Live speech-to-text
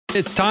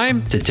It's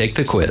time to take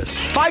the quiz.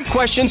 5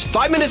 questions,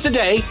 5 minutes a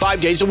day,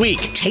 5 days a week.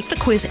 Take the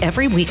quiz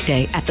every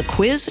weekday at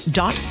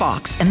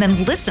thequiz.fox and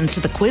then listen to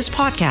the quiz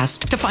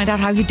podcast to find out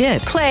how you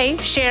did. Play,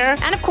 share,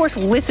 and of course,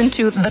 listen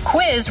to the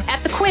quiz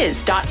at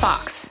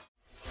thequiz.fox.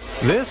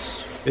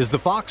 This is the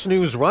Fox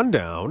News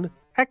Rundown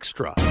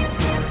Extra.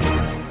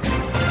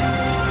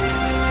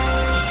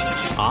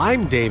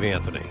 I'm Dave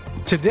Anthony.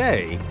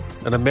 Today,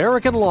 an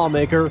American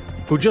lawmaker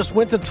who just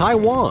went to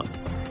Taiwan.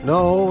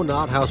 No,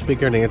 not House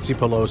Speaker Nancy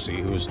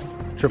Pelosi, whose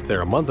trip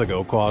there a month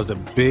ago caused a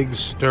big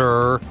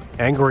stir,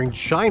 angering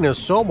China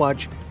so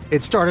much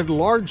it started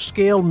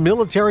large-scale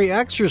military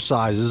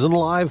exercises and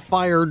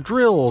live-fire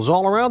drills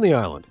all around the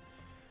island.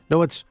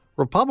 No, it's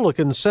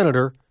Republican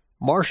Senator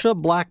Marsha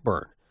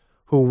Blackburn,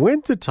 who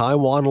went to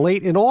Taiwan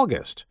late in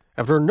August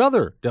after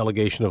another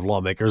delegation of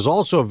lawmakers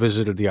also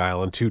visited the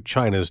island, to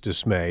China's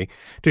dismay,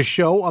 to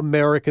show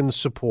American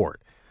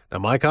support. Now,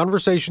 my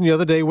conversation the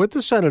other day with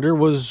the senator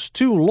was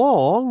too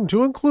long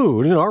to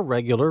include in our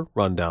regular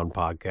Rundown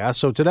podcast.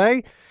 So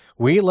today,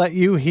 we let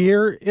you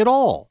hear it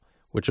all,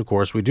 which, of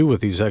course, we do with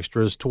these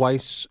extras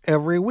twice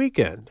every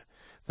weekend.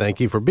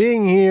 Thank you for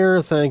being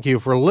here. Thank you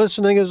for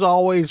listening. As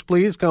always,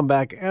 please come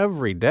back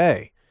every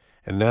day.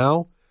 And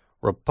now,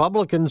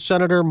 Republican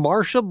Senator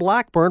Marsha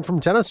Blackburn from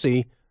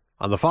Tennessee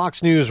on the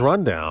Fox News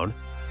Rundown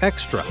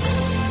Extra.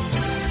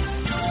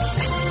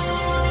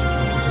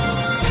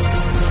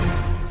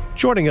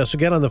 Joining us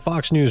again on the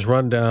Fox News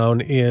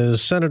Rundown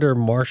is Senator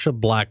Marsha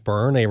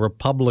Blackburn, a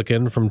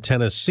Republican from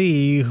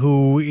Tennessee,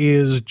 who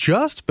is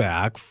just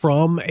back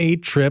from a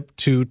trip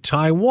to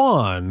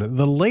Taiwan,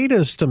 the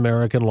latest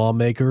American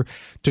lawmaker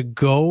to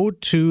go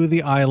to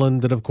the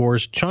island that, of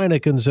course, China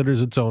considers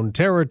its own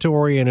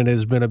territory, and it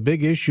has been a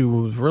big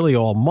issue really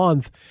all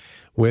month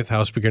with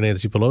House Speaker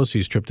Nancy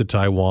Pelosi's trip to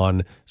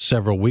Taiwan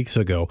several weeks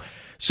ago.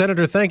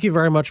 Senator, thank you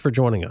very much for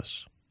joining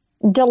us.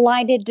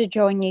 Delighted to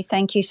join you.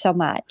 Thank you so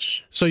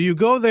much. So you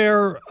go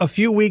there a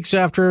few weeks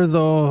after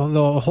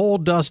the whole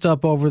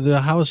dust-up over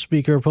the House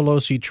Speaker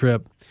Pelosi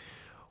trip.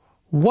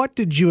 What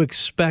did you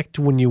expect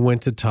when you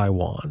went to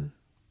Taiwan?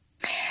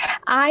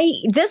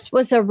 This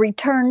was a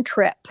return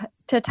trip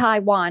to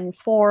Taiwan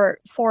for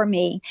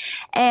me.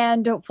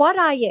 And what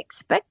I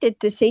expected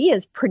to see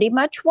is pretty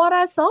much what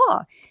I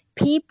saw.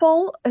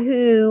 People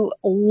who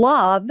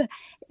love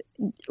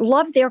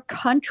their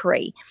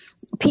country.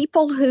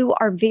 People who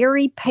are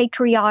very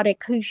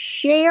patriotic, who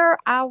share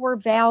our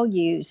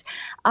values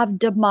of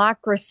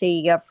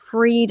democracy, of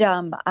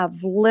freedom,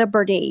 of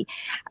liberty,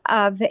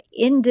 of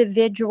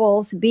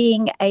individuals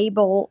being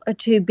able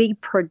to be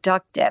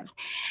productive.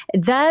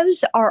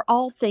 Those are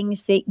all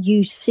things that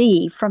you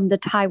see from the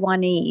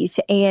Taiwanese,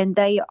 and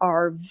they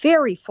are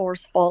very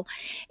forceful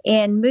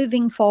in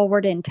moving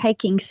forward and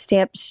taking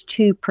steps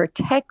to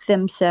protect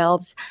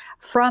themselves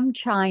from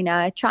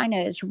China. China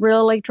is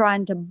really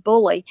trying to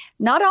bully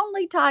not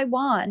only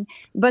Taiwan,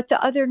 but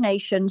the other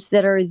nations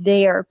that are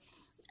there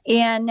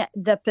in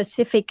the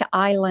Pacific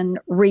Island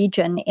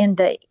region, in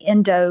the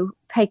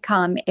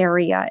Indo-PACOM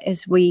area,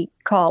 as we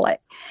call it.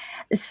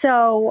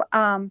 So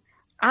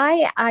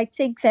I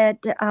think that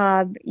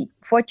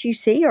what you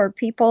see are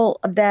people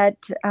that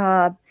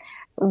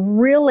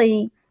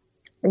really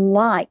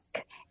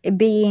like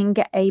being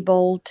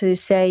able to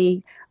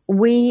say,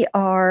 we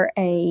are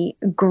a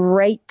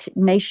great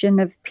nation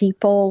of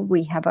people.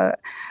 We have a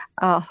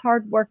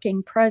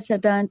hardworking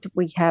president.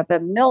 We have a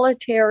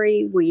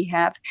military. We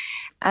have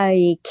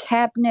a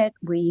cabinet.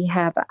 We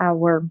have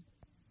our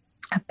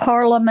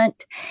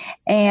parliament.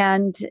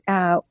 And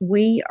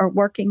we are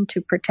working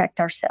to protect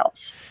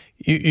ourselves.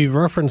 You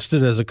referenced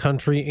it as a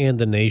country and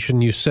a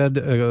nation. You said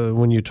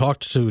when you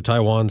talked to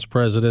Taiwan's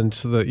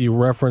president that you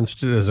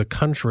referenced it as a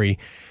country.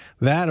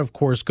 That, of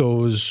course,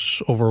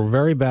 goes over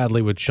very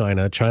badly with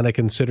China. China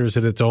considers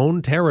it its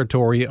own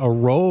territory, a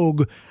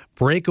rogue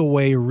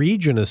breakaway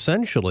region,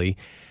 essentially.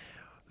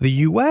 The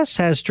U.S.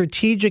 has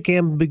strategic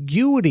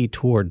ambiguity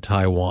toward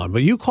Taiwan,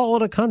 but you call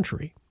it a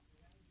country.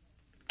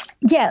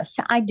 Yes,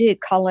 I do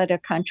call it a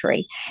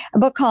country,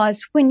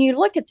 because when you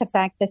look at the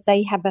fact that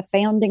they have a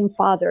founding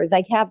father,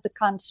 they have the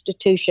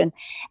Constitution,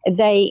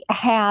 they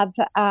have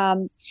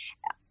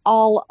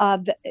all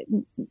of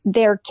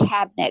their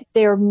cabinet,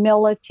 their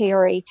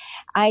military,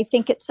 I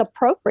think it's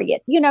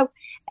appropriate,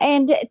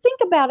 and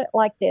think about it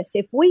like this.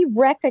 If we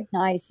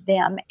recognize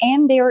them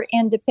and their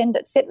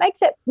independence, it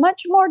makes it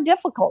much more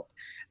difficult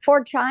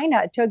for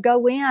China to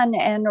go in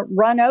and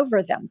run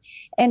over them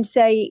and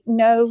say,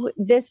 no,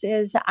 this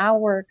is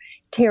our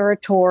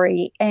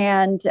territory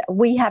and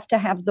we have to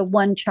have the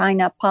one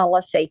China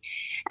policy.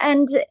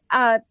 And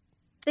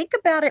think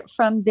about it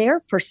from their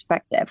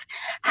perspective.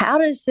 How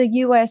does the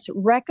U.S.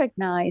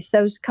 recognize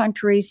those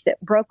countries that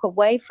broke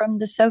away from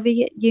the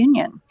Soviet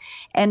Union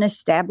and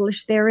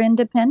established their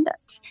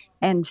independence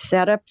and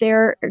set up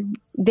their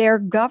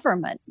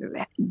government,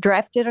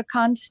 drafted a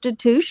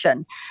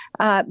constitution,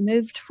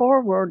 moved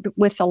forward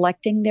with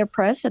electing their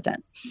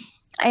president?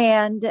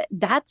 And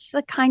that's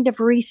the kind of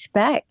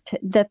respect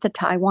that the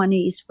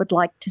Taiwanese would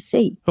like to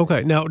see.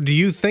 Okay. Now, do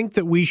you think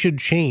that we should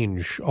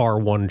change our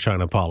one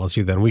China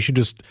policy then? We should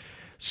just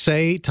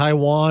say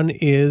Taiwan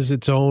is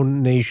its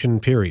own nation,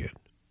 period.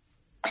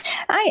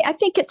 I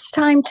think it's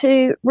time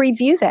to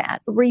review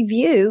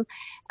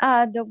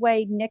the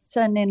way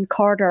Nixon and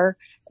Carter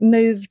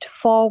moved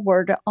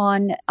forward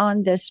on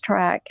this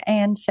track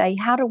and say,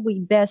 how do we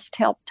best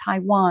help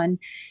Taiwan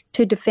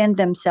to defend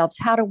themselves?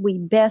 How do we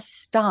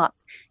best stop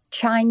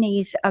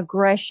Chinese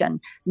aggression,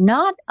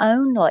 not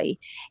only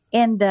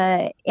in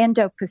the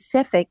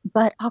Indo-Pacific,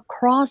 but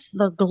across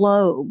the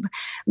globe?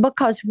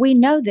 Because we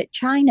know that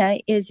China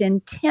is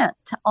intent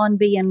on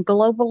being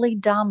globally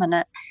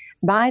dominant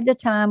by the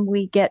time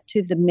we get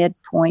to the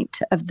midpoint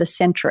of the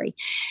century.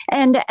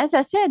 And as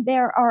I said,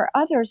 there are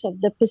others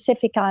of the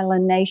Pacific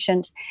Island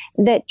nations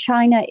that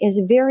China is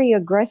very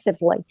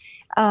aggressively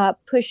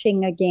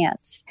pushing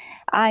against.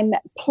 I'm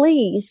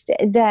pleased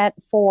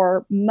that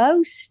for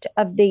most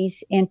of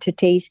these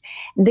entities,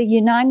 the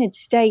United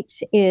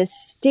States is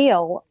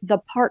still the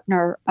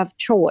partner of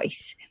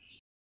choice.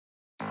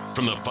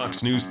 From the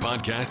Fox News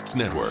Podcasts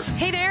Network.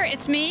 Hey there,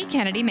 it's me,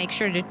 Kennedy. Make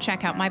sure to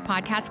check out my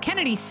podcast,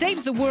 Kennedy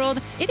Saves the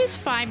World. It is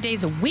 5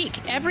 days a week,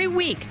 every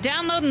week.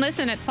 Download and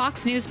listen at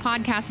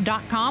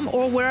foxnewspodcast.com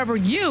or wherever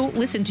you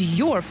listen to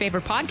your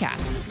favorite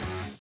podcast.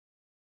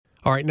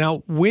 All right.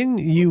 Now, when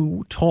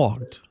you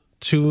talked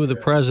to the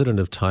president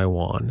of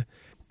Taiwan,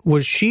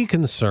 was she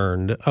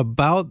concerned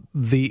about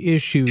the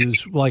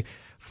issues? Like,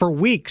 for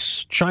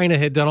weeks, China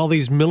had done all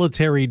these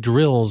military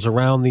drills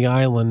around the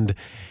island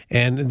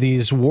and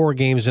these war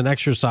games and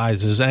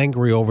exercises,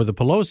 angry over the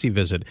Pelosi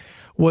visit.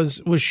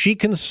 Was she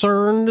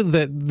concerned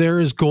that there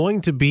is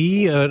going to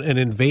be an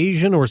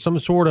invasion or some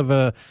sort of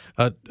a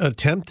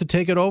attempt to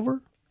take it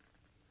over?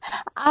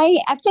 I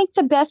think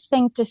the best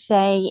thing to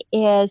say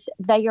is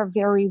they are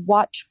very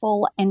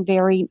watchful and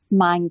very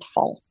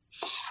mindful.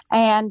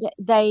 And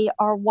they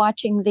are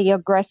watching the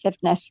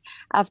aggressiveness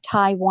of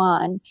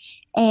Taiwan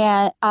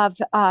and of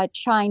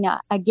China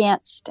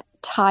against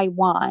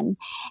Taiwan,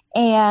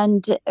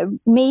 and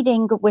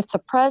meeting with the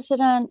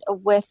president,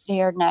 with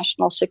their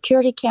National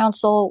Security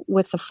Council,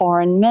 with the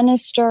foreign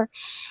minister.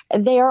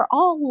 They are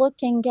all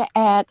looking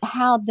at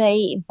how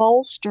they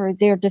bolster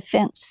their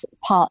defense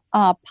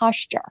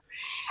posture,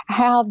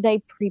 how they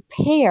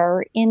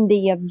prepare in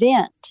the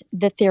event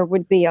that there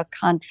would be a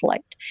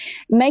conflict,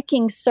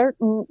 making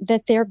certain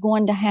that they're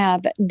going to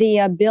have the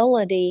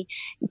ability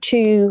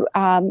to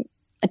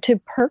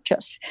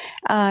purchase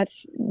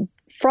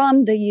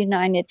from the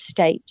United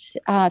States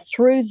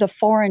through the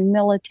foreign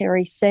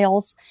military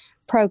sales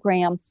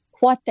program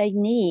what they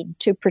need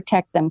to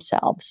protect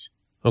themselves.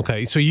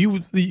 Okay, so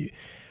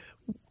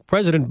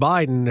President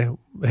Biden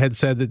had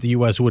said that the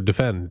U.S. would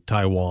defend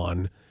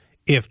Taiwan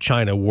if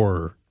China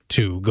were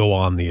to go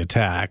on the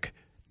attack.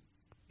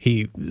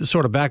 He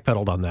sort of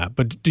backpedaled on that.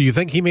 But do you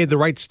think he made the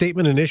right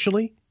statement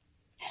initially?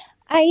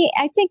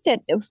 I think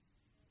that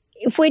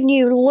when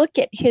you look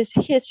at his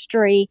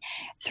history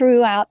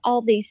throughout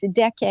all these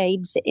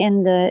decades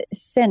in the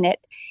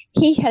Senate,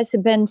 he has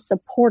been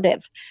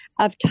supportive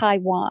of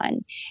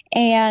Taiwan.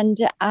 And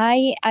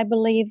I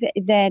believe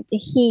that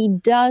he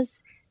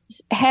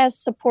has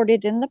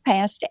supported in the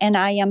past, and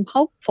I am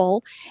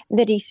hopeful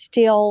that he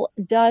still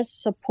does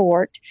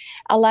support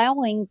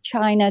allowing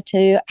China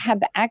to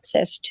have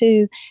access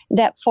to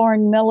that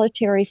foreign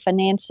military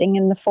financing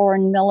and the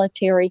foreign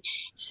military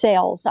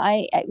sales.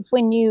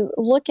 When you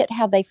look at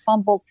how they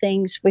fumbled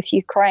things with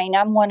Ukraine,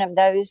 I'm one of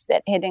those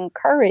that had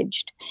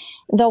encouraged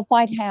the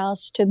White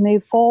House to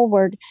move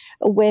forward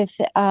with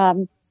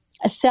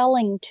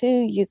selling to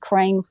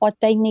Ukraine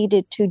what they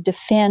needed to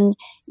defend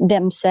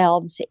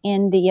themselves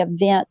in the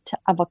event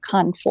of a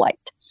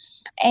conflict.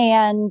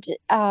 And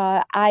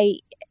I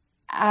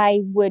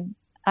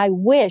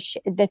wish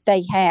that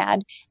they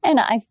had.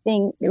 And I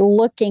think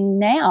looking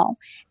now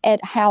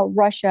at how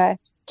Russia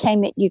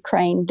came at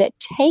Ukraine, that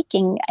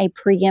taking a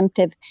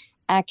preemptive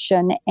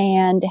action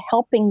and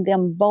helping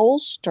them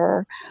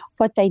bolster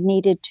what they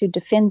needed to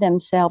defend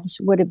themselves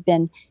would have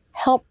been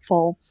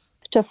helpful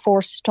to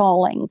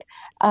forestalling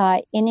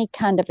any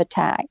kind of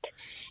attack.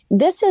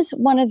 This is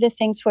one of the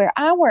things where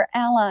our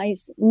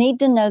allies need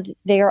to know that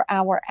they're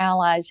our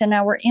allies and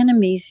our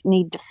enemies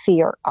need to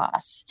fear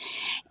us.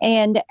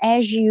 And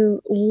as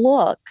you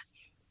look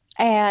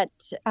at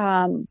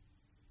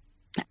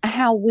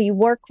how we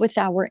work with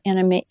our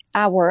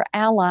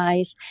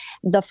allies,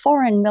 the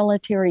foreign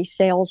military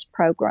sales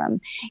program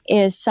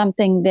is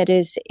something that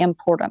is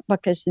important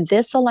because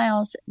this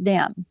allows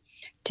them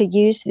to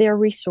use their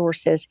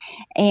resources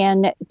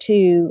and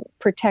to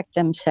protect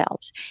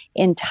themselves.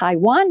 In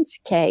Taiwan's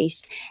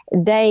case,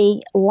 they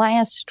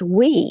last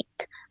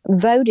week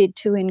voted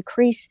to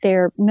increase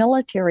their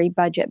military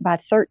budget by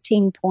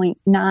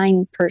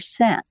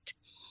 13.9%.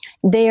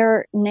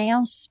 They're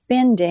now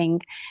spending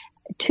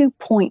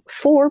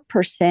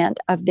 2.4%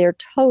 of their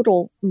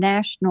total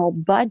national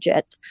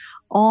budget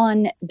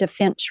on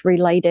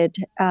defense-related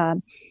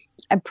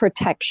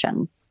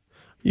protection.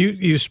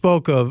 You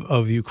spoke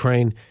of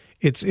Ukraine.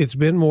 It's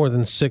been more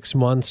than 6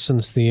 months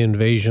since the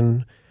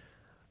invasion.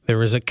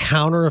 There is a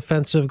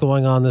counteroffensive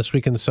going on this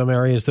week in some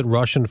areas that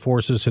Russian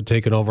forces had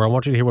taken over. I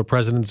want you to hear what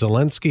President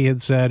Zelensky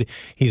had said.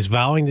 He's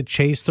vowing to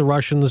chase the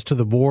Russians to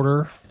the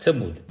border.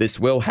 This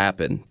will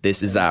happen.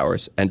 This is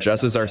ours. And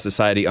just as our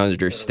society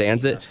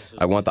understands it,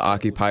 I want the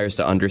occupiers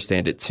to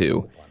understand it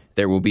too.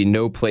 There will be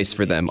no place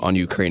for them on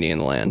Ukrainian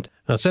land.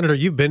 Now, Senator,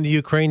 you've been to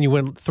Ukraine. You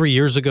went 3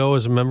 years ago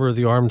as a member of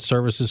the Armed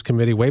Services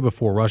Committee, way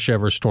before Russia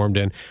ever stormed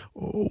in.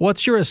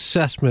 What's your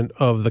assessment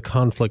of the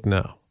conflict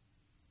now?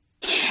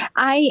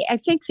 I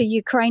think the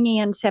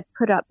Ukrainians have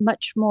put up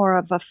much more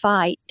of a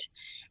fight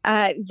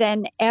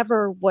than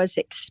ever was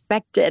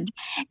expected.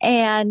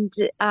 And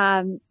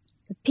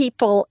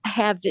people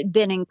have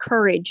been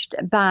encouraged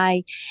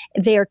by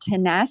their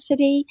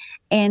tenacity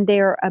and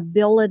their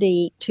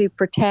ability to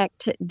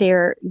protect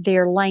their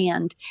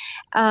land.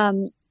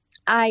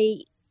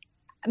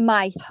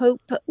 My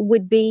hope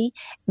would be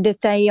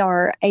that they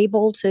are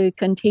able to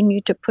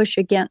continue to push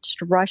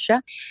against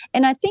Russia.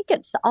 And I think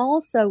it's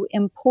also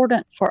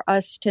important for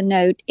us to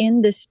note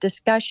in this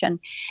discussion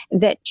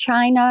that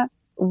China,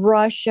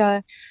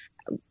 Russia,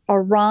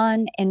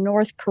 Iran, and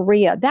North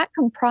Korea, that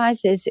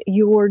comprises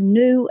your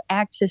new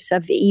axis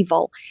of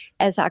evil,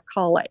 as I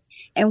call it.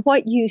 And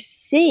what you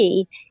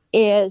see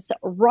is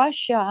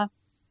Russia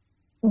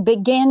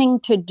beginning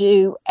to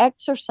do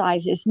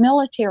exercises,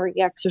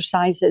 military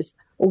exercises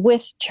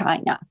with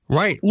China.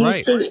 Right.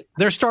 See,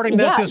 they're starting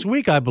that this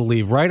week, I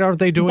believe, right? Aren't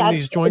they doing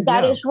these joint?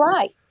 That is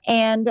right.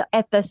 And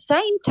at the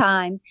same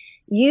time,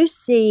 you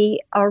see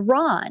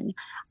Iran,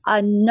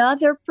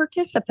 another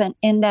participant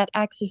in that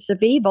axis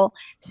of evil,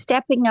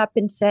 stepping up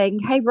and saying,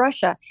 hey,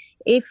 Russia,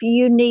 if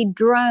you need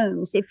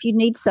drones, if you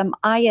need some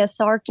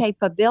ISR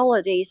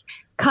capabilities,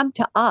 come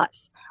to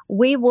us.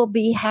 We will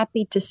be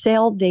happy to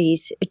sell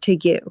these to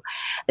you.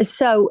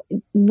 So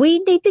we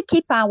need to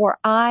keep our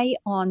eye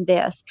on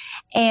this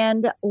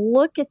and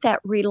look at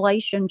that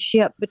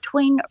relationship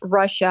between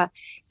Russia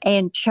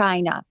and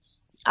China.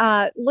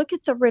 Look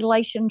at the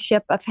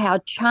relationship of how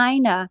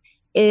China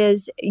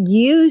is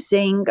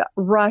using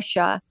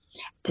Russia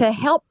to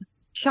help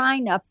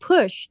China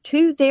push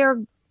to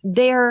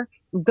their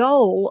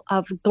goal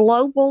of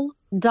global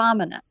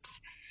dominance,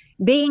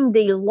 being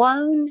the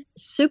lone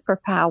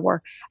superpower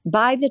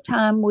by the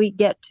time we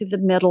get to the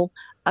middle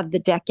of the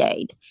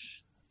decade.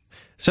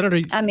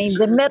 Senator,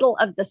 the middle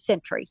of the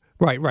century.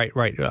 Right.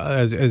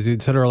 As you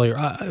said earlier,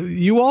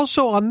 you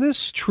also, on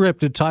this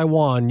trip to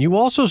Taiwan, you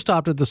also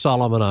stopped at the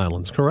Solomon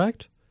Islands,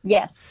 correct?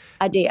 Yes,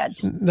 I did.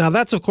 Now,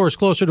 that's, of course,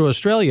 closer to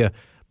Australia,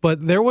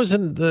 but there was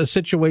a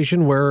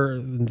situation where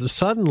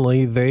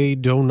suddenly they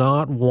do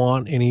not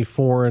want any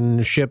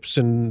foreign ships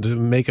and to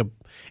make a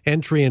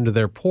entry into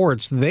their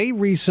ports. They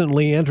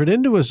recently entered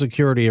into a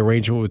security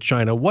arrangement with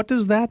China. What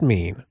does that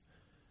mean?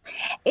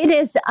 It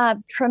is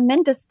of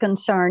tremendous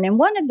concern. And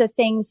one of the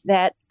things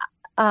that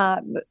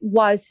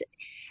was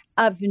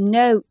of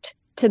note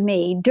to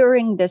me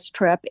during this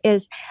trip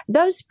is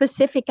those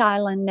Pacific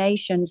Island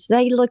nations,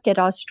 they look at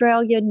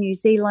Australia, New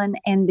Zealand,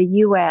 and the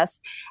U.S.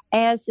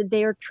 as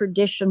their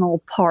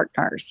traditional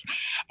partners.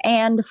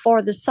 And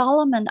for the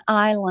Solomon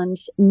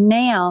Islands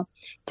now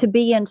to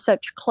be in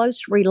such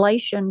close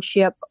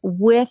relationship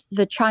with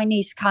the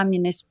Chinese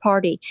Communist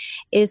Party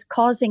is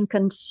causing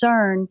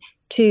concern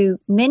to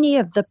many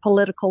of the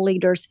political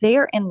leaders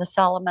there in the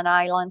Solomon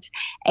Islands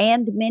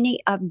and many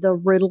of the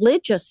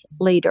religious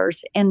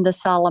leaders in the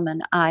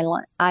Solomon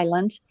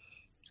Islands.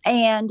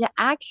 And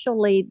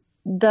actually,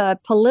 the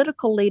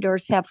political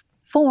leaders have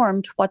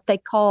formed what they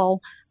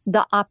call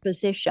the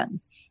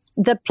opposition.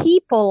 The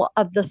people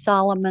of the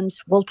Solomons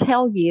will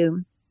tell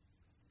you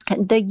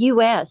the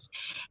U.S.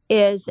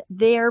 is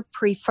their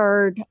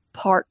preferred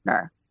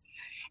partner.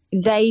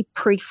 They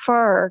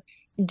prefer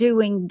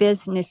doing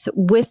business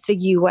with the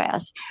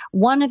U.S.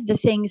 One of the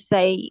things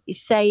they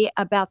say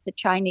about the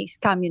Chinese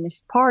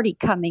Communist Party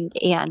coming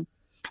in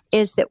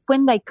is that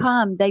when they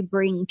come, they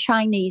bring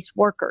Chinese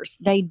workers.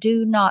 They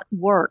do not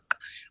work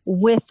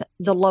with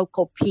the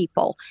local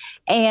people.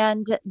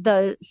 And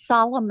the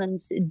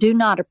Solomons do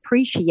not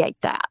appreciate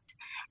that.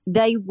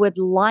 They would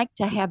like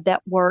to have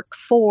that work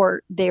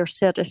for their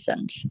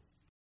citizens.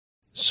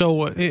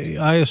 So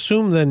I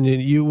assume then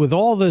you, with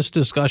all this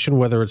discussion,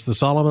 whether it's the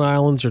Solomon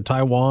Islands or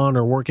Taiwan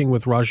or working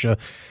with Russia,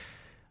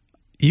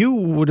 you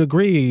would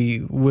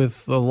agree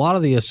with a lot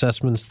of the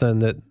assessments then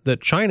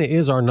that China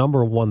is our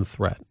number one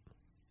threat.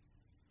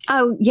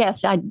 Oh,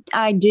 yes,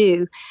 I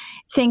do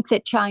think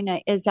that China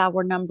is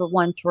our number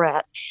one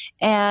threat.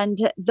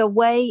 And the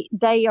way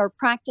they are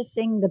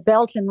practicing the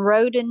Belt and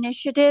Road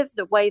Initiative,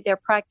 the way they're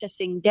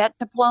practicing debt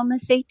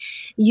diplomacy,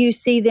 you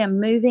see them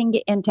moving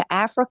into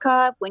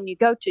Africa. When you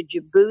go to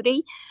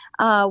Djibouti,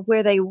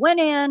 where they went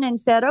in and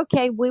said,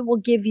 okay, we will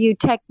give you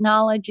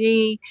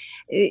technology.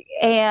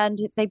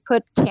 And they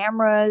put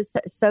cameras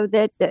so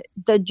that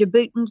the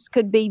Djiboutians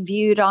could be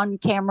viewed on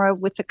camera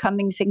with the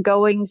comings and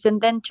goings.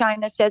 And then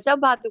China says, oh,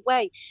 by the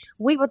way,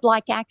 we would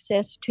like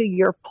access to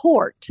your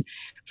port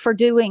for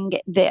doing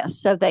this.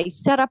 So they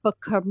set up a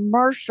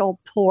commercial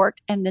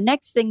port, and the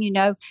next thing you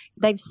know,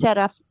 they've set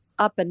up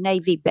a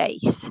Navy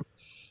base.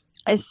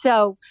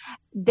 So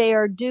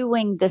they're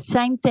doing the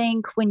same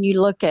thing when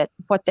you look at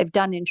what they've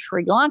done in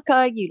Sri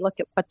Lanka, you look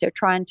at what they're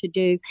trying to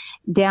do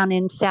down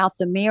in South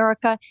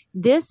America.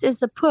 This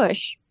is a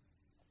push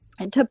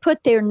to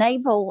put their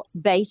naval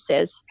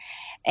bases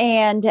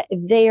and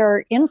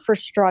their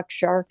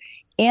infrastructure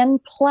in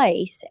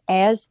place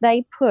as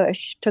they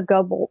push to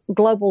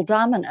global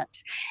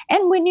dominance.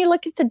 And when you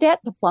look at the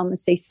debt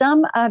diplomacy,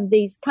 some of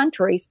these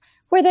countries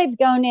where they've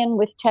gone in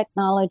with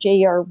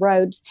technology or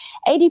roads,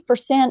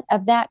 80%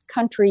 of that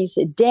country's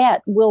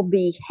debt will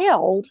be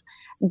held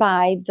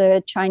by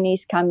the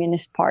Chinese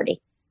Communist Party.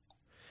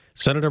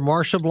 Senator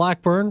Marsha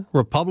Blackburn,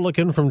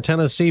 Republican from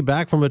Tennessee,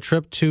 back from a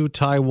trip to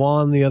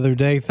Taiwan the other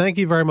day. Thank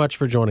you very much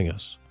for joining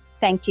us.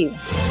 Thank you.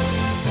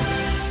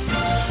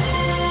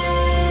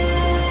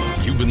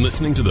 You've been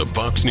listening to the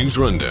Fox News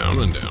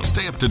Rundown.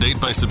 Stay up to date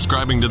by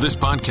subscribing to this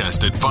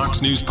podcast at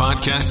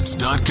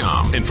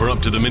foxnewspodcasts.com. And for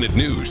up-to-the-minute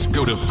news,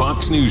 go to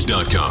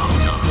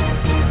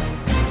foxnews.com.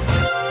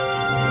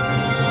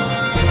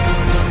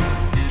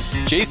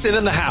 Jason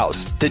in the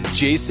House, the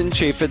Jason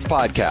Chaffetz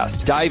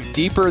podcast. Dive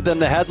deeper than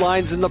the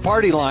headlines and the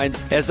party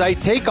lines as I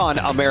take on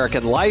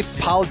American life,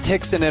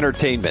 politics, and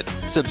entertainment.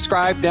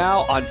 Subscribe now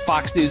on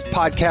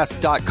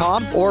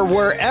foxnewspodcasts.com or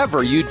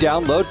wherever you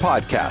download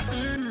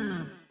podcasts.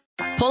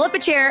 Pull up a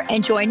chair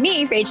and join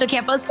me, Rachel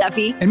Campos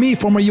Duffy. And me,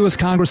 former U.S.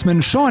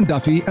 Congressman Sean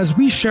Duffy, as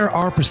we share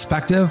our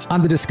perspective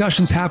on the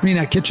discussions happening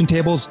at kitchen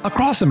tables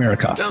across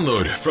America.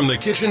 Download from the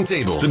kitchen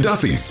table, the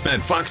Duffys, at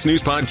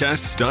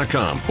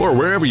foxnewspodcasts.com or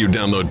wherever you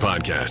download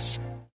podcasts.